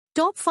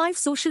Top 5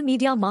 Social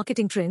Media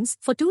Marketing Trends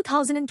for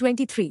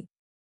 2023.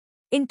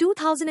 In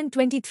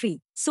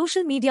 2023,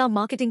 social media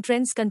marketing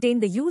trends contain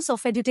the use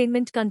of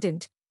edutainment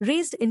content,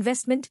 raised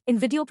investment in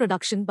video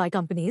production by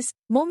companies,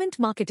 moment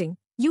marketing,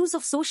 use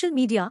of social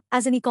media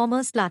as an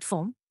e-commerce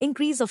platform,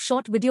 increase of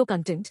short video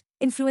content,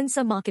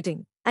 influencer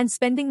marketing, and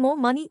spending more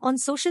money on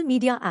social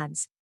media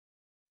ads.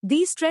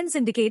 These trends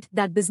indicate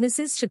that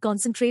businesses should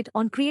concentrate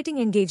on creating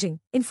engaging,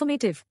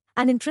 informative,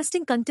 and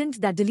interesting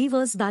content that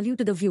delivers value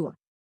to the viewer.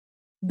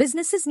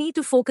 Businesses need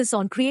to focus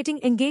on creating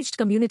engaged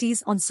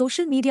communities on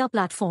social media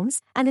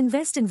platforms and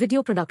invest in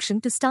video production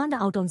to stand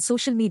out on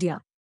social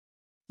media.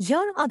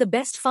 Here are the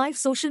best 5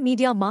 social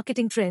media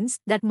marketing trends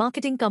that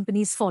marketing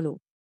companies follow.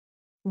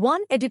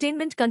 1.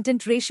 Edutainment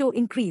content ratio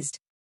increased.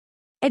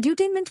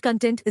 Edutainment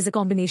content is a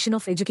combination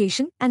of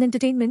education and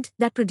entertainment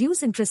that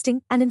produce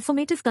interesting and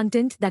informative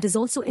content that is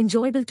also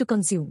enjoyable to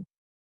consume.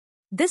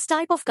 This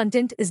type of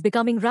content is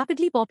becoming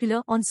rapidly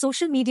popular on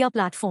social media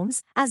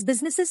platforms as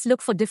businesses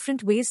look for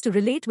different ways to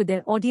relate with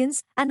their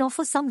audience and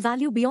offer some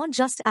value beyond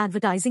just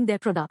advertising their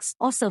products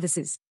or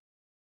services.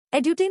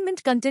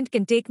 Edutainment content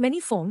can take many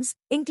forms,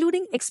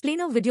 including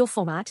explainer video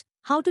format,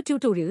 how-to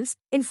tutorials,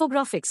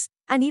 infographics,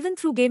 and even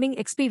through gaming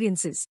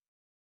experiences.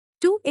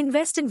 2.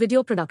 Invest in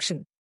video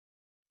production.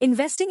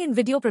 Investing in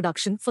video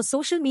production for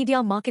social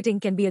media marketing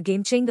can be a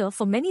game changer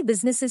for many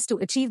businesses to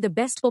achieve the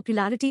best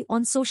popularity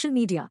on social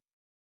media.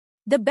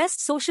 The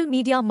Best Social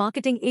Media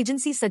Marketing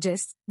Agency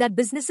suggests that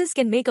businesses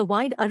can make a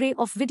wide array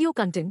of video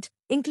content,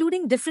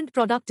 including different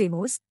product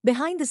demos,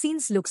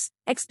 behind-the-scenes looks,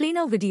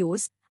 explainer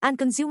videos, and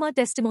consumer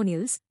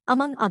testimonials,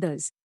 among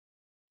others.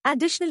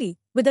 Additionally,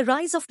 with the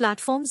rise of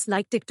platforms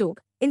like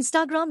TikTok,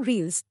 Instagram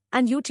Reels,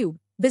 and YouTube,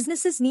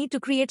 businesses need to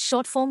create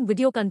short-form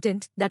video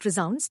content that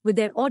resounds with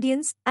their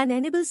audience and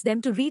enables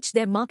them to reach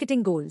their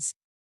marketing goals.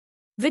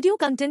 Video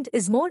content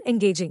is more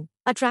engaging,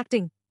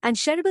 attracting, and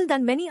shareable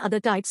than many other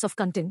types of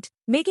content,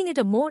 making it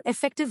a more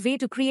effective way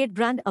to create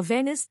brand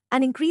awareness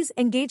and increase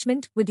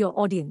engagement with your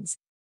audience.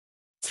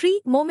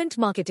 3. Moment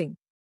marketing.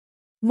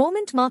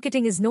 Moment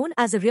marketing is known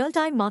as a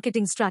real-time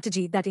marketing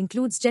strategy that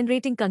includes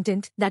generating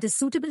content that is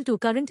suitable to a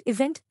current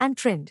event and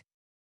trend.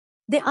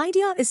 The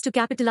idea is to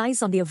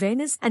capitalize on the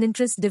awareness and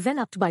interest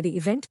developed by the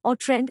event or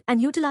trend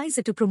and utilize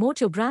it to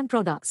promote your brand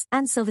products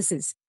and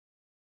services.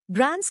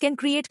 Brands can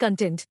create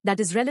content that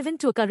is relevant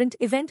to a current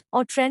event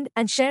or trend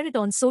and share it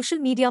on social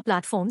media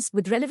platforms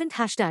with relevant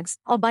hashtags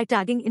or by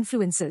tagging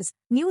influencers,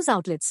 news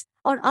outlets,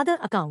 or other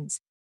accounts.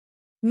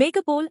 Make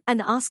a poll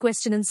and ask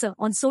question answer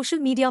on social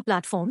media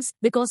platforms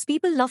because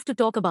people love to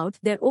talk about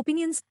their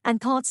opinions and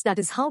thoughts. That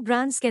is how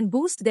brands can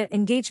boost their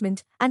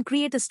engagement and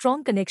create a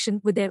strong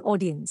connection with their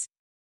audience.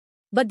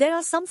 But there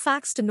are some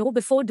facts to know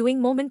before doing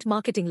moment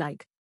marketing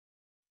like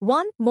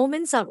 1.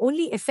 Moments are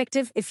only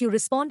effective if you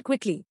respond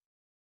quickly.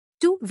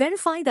 2.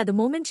 Verify that the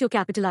moment you're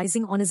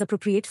capitalizing on is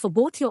appropriate for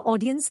both your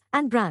audience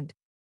and brand.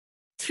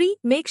 3.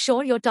 Make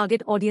sure your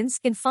target audience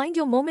can find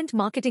your moment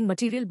marketing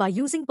material by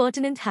using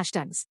pertinent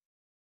hashtags.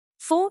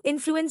 4.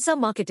 Influencer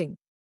marketing.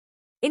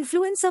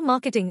 Influencer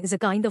marketing is a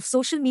kind of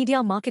social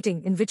media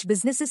marketing in which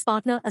businesses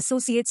partner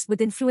associates with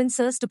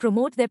influencers to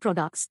promote their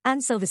products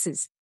and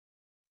services.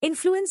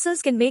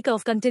 Influencers can make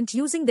content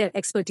using their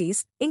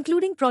expertise,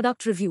 including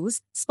product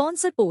reviews,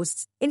 sponsored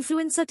posts,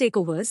 influencer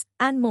takeovers,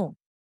 and more.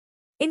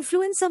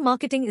 Influencer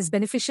marketing is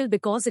beneficial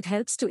because it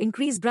helps to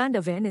increase brand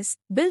awareness,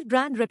 build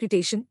brand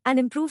reputation, and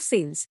improve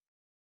sales.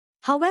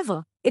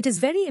 However, it is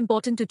very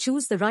important to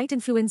choose the right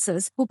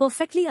influencers who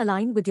perfectly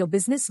align with your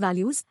business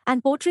values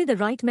and portray the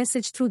right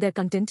message through their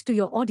content to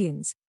your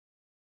audience.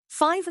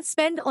 5.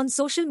 Spend on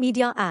social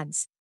media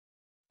ads.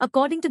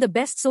 According to the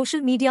best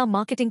social media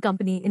marketing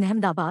company in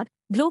Ahmedabad,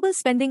 global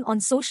spending on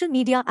social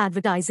media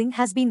advertising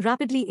has been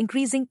rapidly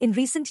increasing in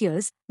recent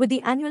years, with the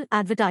annual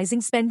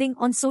advertising spending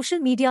on social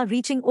media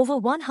reaching over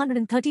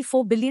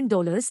 $134 billion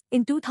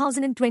in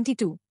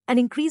 2022, an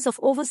increase of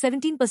over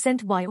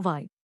 17%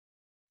 YOY.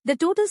 The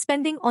total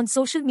spending on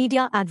social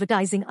media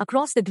advertising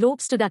across the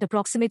globe stood at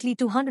approximately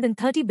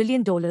 $230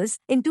 billion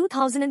in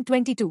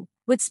 2022,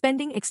 with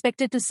spending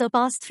expected to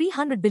surpass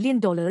 $300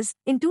 billion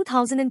in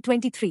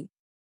 2023.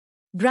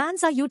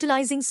 Brands are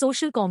utilizing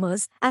social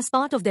commerce as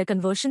part of their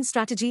conversion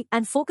strategy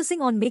and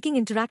focusing on making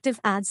interactive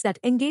ads that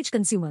engage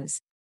consumers.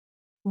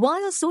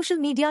 Why are social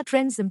media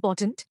trends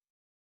important?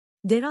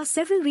 There are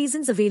several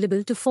reasons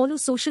available to follow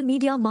social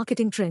media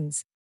marketing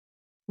trends.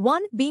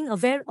 1. Being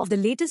aware of the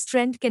latest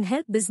trend can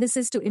help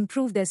businesses to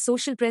improve their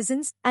social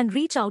presence and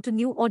reach out to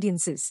new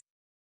audiences.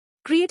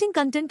 Creating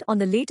content on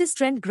the latest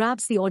trend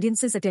grabs the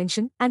audience's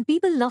attention and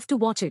people love to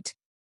watch it.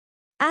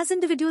 As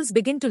individuals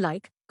begin to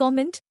like,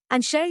 comment,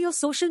 and share your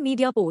social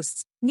media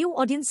posts, new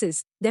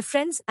audiences, their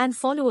friends and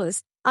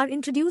followers, are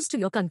introduced to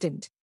your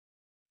content.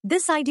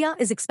 This idea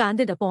is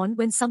expanded upon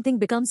when something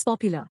becomes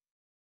popular,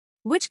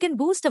 which can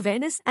boost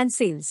awareness and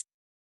sales.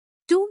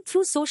 2.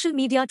 Through social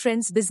media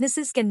trends,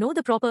 businesses can know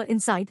the proper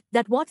insight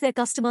that what their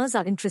customers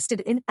are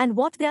interested in and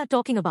what they are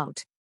talking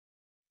about.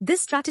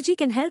 This strategy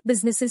can help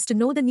businesses to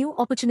know the new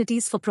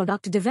opportunities for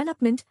product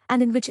development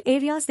and in which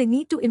areas they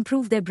need to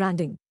improve their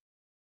branding.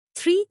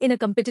 3. In a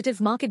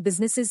competitive market,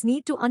 businesses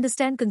need to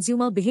understand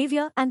consumer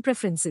behavior and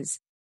preferences.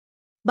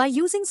 By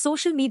using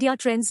social media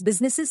trends,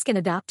 businesses can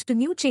adapt to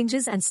new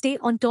changes and stay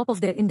on top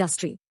of their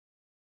industry.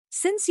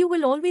 Since you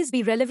will always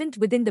be relevant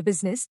within the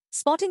business,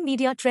 spotting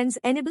media trends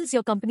enables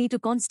your company to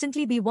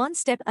constantly be one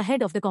step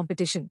ahead of the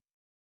competition.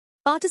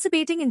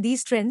 Participating in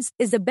these trends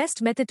is the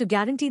best method to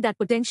guarantee that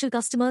potential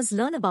customers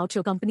learn about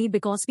your company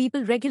because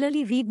people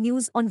regularly read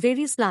news on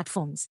various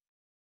platforms.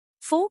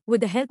 4.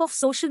 With the help of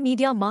social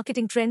media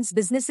marketing trends,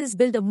 businesses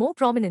build a more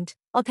prominent,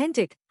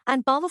 authentic,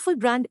 and powerful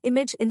brand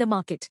image in the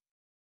market.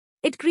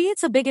 It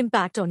creates a big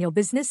impact on your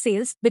business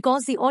sales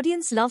because the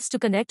audience loves to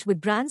connect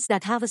with brands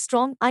that have a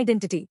strong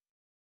identity.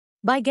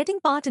 By getting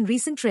part in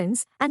recent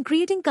trends and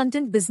creating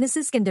content,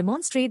 businesses can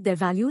demonstrate their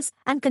values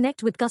and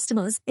connect with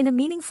customers in a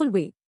meaningful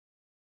way.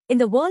 In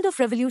the world of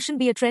revolution,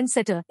 be a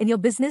trendsetter in your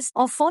business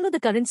or follow the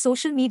current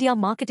social media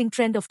marketing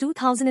trend of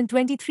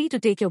 2023 to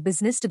take your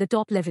business to the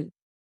top level.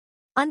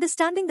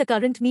 Understanding the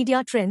current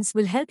media trends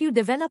will help you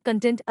develop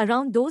content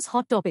around those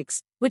hot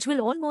topics, which will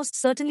almost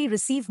certainly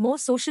receive more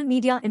social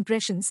media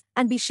impressions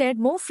and be shared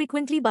more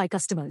frequently by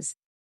customers.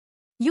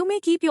 You may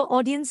keep your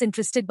audience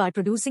interested by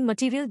producing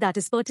material that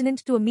is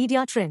pertinent to a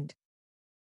media trend.